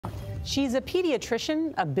She's a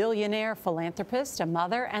pediatrician, a billionaire philanthropist, a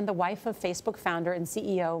mother, and the wife of Facebook founder and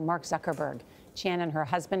CEO Mark Zuckerberg. Chan and her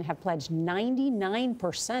husband have pledged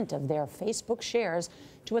 99% of their Facebook shares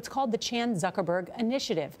to what's called the Chan-Zuckerberg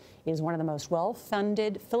Initiative. It is one of the most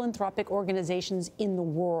well-funded philanthropic organizations in the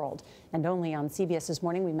world. And only on CBS This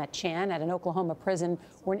Morning, we met Chan at an Oklahoma prison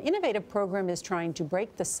where an innovative program is trying to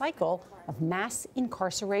break the cycle of mass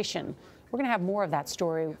incarceration. We're going to have more of that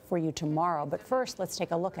story for you tomorrow. But first, let's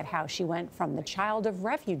take a look at how she went from the child of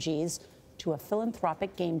refugees to a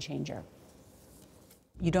philanthropic game changer.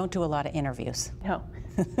 You don't do a lot of interviews. No.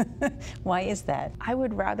 Why is that? I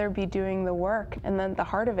would rather be doing the work and then the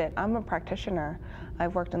heart of it. I'm a practitioner.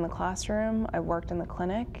 I've worked in the classroom, I've worked in the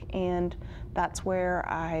clinic, and that's where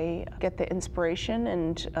I get the inspiration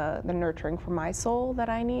and the nurturing for my soul that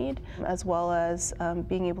I need, as well as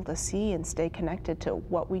being able to see and stay connected to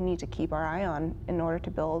what we need to keep our eye on in order to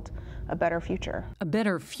build a better future. A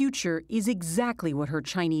better future is exactly what her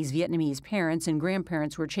Chinese Vietnamese parents and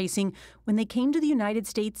grandparents were chasing when they came to the United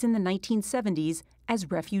States in the 1970s as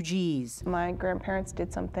refugees. My grandparents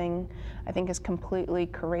did something I think is completely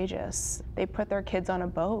courageous. They put their kids on a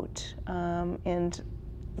boat and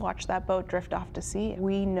watched that boat drift off to sea.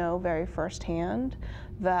 We know very firsthand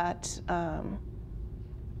that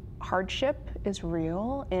hardship is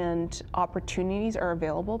real and opportunities are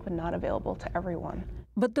available, but not available to everyone.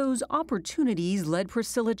 But those opportunities led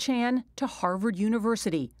Priscilla Chan to Harvard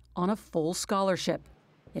University on a full scholarship.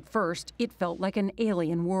 At first, it felt like an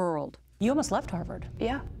alien world. You almost left Harvard.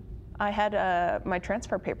 Yeah. I had my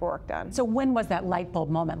transfer paperwork done. So when was that light bulb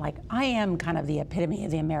moment? Like, I am kind of the epitome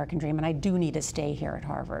of the American dream, and I do need to stay here at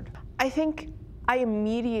Harvard. I think I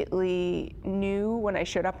immediately knew when I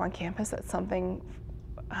showed up on campus that something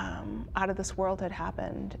out of this world had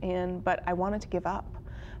happened, but I wanted to give up.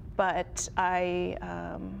 But I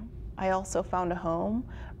also found a home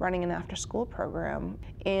running an after-school program.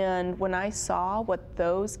 And when I saw what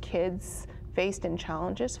those kids faced in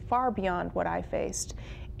challenges, far beyond what I faced,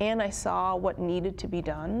 and I saw what needed to be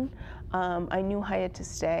done, I knew I had to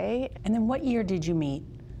stay. And then what year did you meet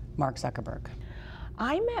Mark Zuckerberg?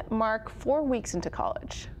 I met Mark 4 weeks into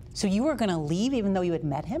college. So you were going to leave even though you had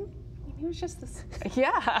met him? He was just this,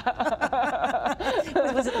 yeah.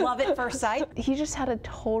 Was it love at first sight? He just had a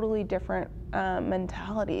totally different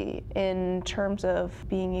mentality in terms of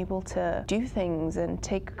being able to do things and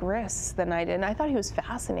take risks than I did. And I thought he was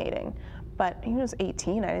fascinating, but he was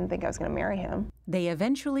 18. I didn't think I was going to marry him. They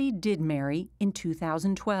eventually did marry in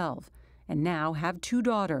 2012 and now have 2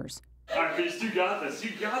 daughters. All right, Beast, you got this.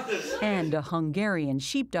 You got this. And a Hungarian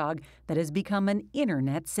sheepdog that has become an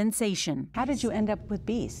internet sensation. How did you end up with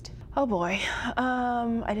Beast? Oh boy,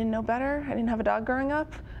 I didn't know better. I didn't have a dog growing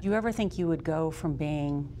up. Do you ever think you would go from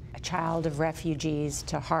being a child of refugees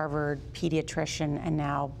to Harvard pediatrician and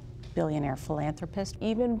now billionaire philanthropist?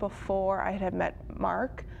 Even before I had met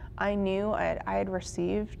Mark, I knew I had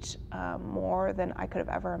received more than I could have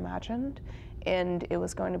ever imagined, and it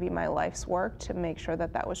was going to be my life's work to make sure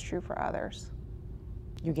that that was true for others.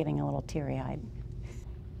 You're getting a little teary-eyed.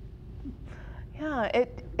 Yeah,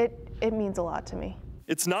 it means a lot to me.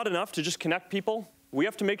 It's not enough to just connect people. We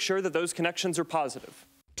have to make sure that those connections are positive.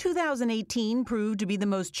 2018 proved to be the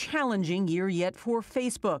most challenging year yet for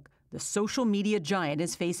Facebook. The social media giant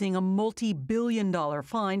is facing a multi-billion-dollar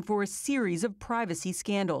fine for a series of privacy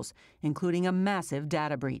scandals, including a massive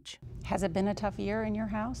data breach. Has it been a tough year in your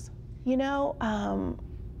house? You know,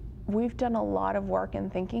 we've done a lot of work in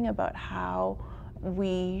thinking about how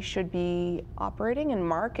we should be operating, and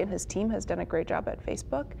Mark and his team has done a great job at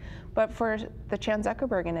Facebook. But for the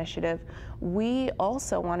Chan-Zuckerberg Initiative, we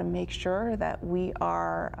also want to make sure that we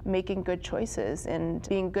are making good choices and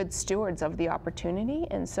being good stewards of the opportunity.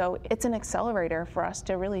 And so it's an accelerator for us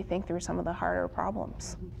to really think through some of the harder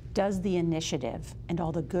problems. Does the initiative and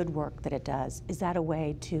all the good work that it does, is that a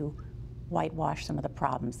way to whitewash some of the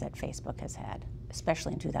problems that Facebook has had,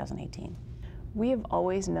 especially in 2018? We have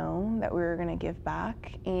always known that we were going to give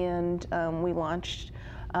back, and we launched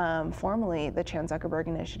formally the Chan-Zuckerberg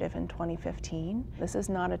Initiative in 2015. This is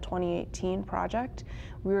not a 2018 project.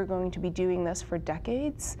 We were going to be doing this for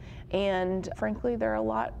decades, and frankly, there are a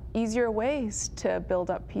lot easier ways to build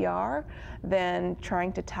up PR than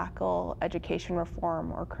trying to tackle education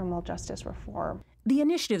reform or criminal justice reform. The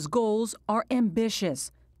initiative's goals are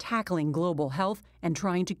ambitious, tackling global health and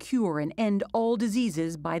trying to cure and end all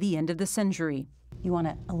diseases by the end of the century. You want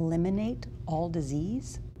to eliminate all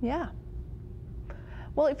disease? Yeah.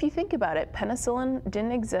 Well, if you think about it, penicillin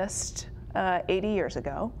didn't exist 80 years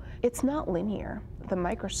ago. It's not linear. the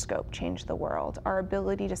microscope changed the world. Our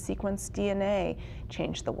ability to sequence DNA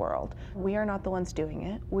changed the world. We are not the ones doing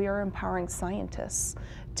it. We are empowering scientists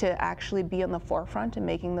to actually be on the forefront in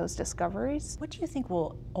making those discoveries. What do you think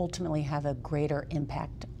will ultimately have a greater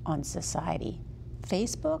impact on society,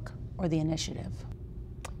 Facebook or the initiative?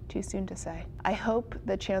 Too soon to say. I hope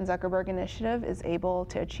the Chan Zuckerberg initiative is able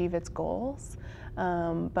to achieve its goals,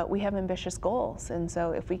 but we have ambitious goals, and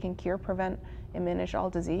so if we can cure, prevent, and manage all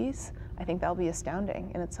disease, I think that'll be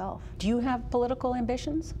astounding in itself. Do you have political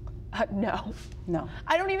ambitions? No. No.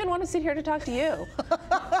 I don't even want to sit here to talk to you.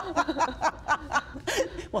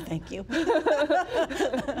 Well, thank you.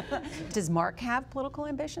 Does Mark have political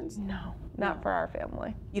ambitions? No, not for our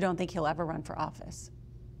family. You don't think he'll ever run for office?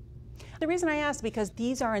 The reason I ask, because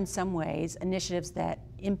these are in some ways initiatives that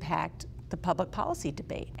impact the public policy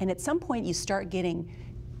debate. And at some point you start getting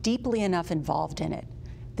deeply enough involved in it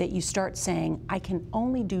that you start saying, I can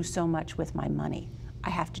only do so much with my money. I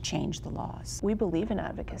have to change the laws. We believe in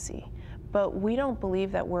advocacy, but we don't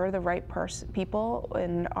believe that we're the right people,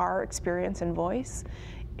 and our experience and voice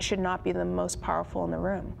should not be the most powerful in the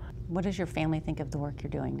room. What does your family think of the work you're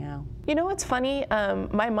doing now? You know what's funny?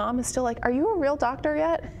 My mom is still like, are you a real doctor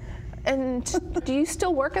yet? And do you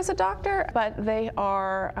still work as a doctor? But they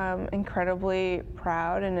are incredibly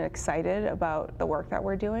proud and excited about the work that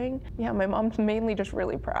we're doing. Yeah, my mom's mainly just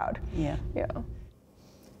really proud. Yeah. Yeah.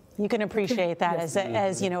 You can appreciate that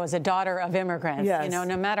as you know, as a daughter of immigrants. Yes. You know,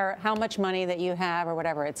 no matter how much money that you have or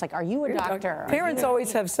whatever, it's like, are you a doctor? Parents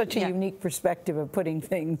always have such a unique perspective of putting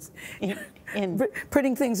things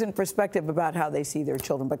in perspective about how they see their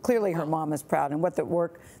children. But clearly, her mom is proud, and what the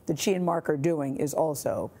work that she and Mark are doing is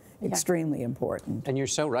also extremely important. And you're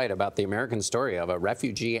so right about the American story of a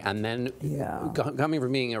refugee and then coming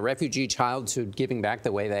from being a refugee child to giving back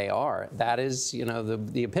the way they are. That is, you know,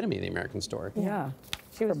 the epitome of the American story. Yeah.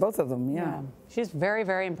 For both of them, yeah. She's very,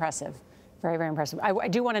 very impressive. Very, very impressive. I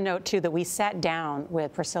do want to note, too, that we sat down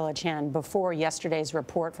with Priscilla Chan before yesterday's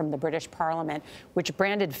report from the British Parliament, which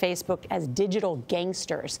branded Facebook as digital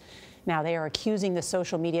gangsters. Now, they are accusing the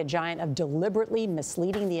social media giant of deliberately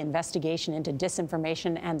misleading the investigation into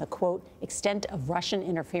disinformation and the, quote, extent of Russian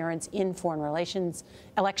interference in foreign elections.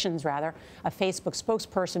 A Facebook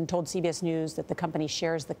spokesperson told CBS News that the company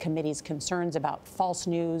shares the committee's concerns about false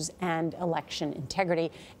news and election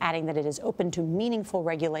integrity, adding that it is open to meaningful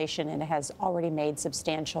regulation and has already made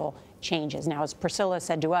substantial changes. Now, as Priscilla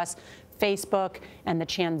said to us, Facebook and the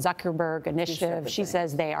Chan Zuckerberg initiative, she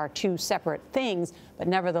says they are two separate things, but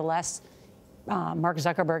nevertheless, Mark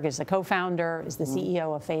Zuckerberg is the co-founder, is the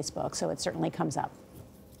CEO of Facebook, so it certainly comes up.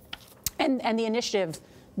 And the initiative,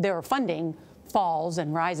 their funding falls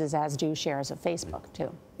and rises, as do shares of Facebook,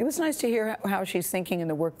 too. It was nice to hear how she's thinking in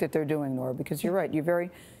the work that they're doing, Norah, because you're right, you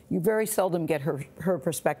very seldom get her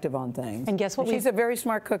perspective on things. And guess what? She's a very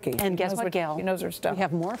smart cookie. And guess what, Gayle? She knows her stuff. We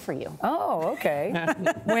have more for you. Oh, okay.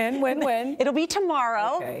 When? It'll be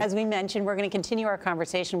tomorrow. Okay. As we mentioned, we're going to continue our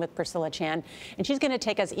conversation with Priscilla Chan, and she's going to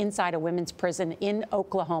take us inside a women's prison in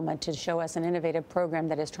Oklahoma to show us an innovative program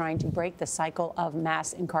that is trying to break the cycle of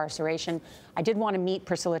mass incarceration. I did want to meet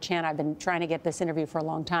Priscilla Chan. I've been trying to get this interview for a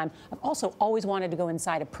long time. I've also always wanted to go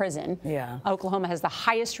inside a prison. Yeah. Oklahoma has the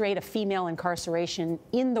highest rate of female incarceration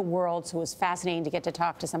in the world, so it was fascinating to get to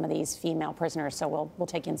talk to some of these female prisoners. So we'll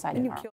take you inside tomorrow.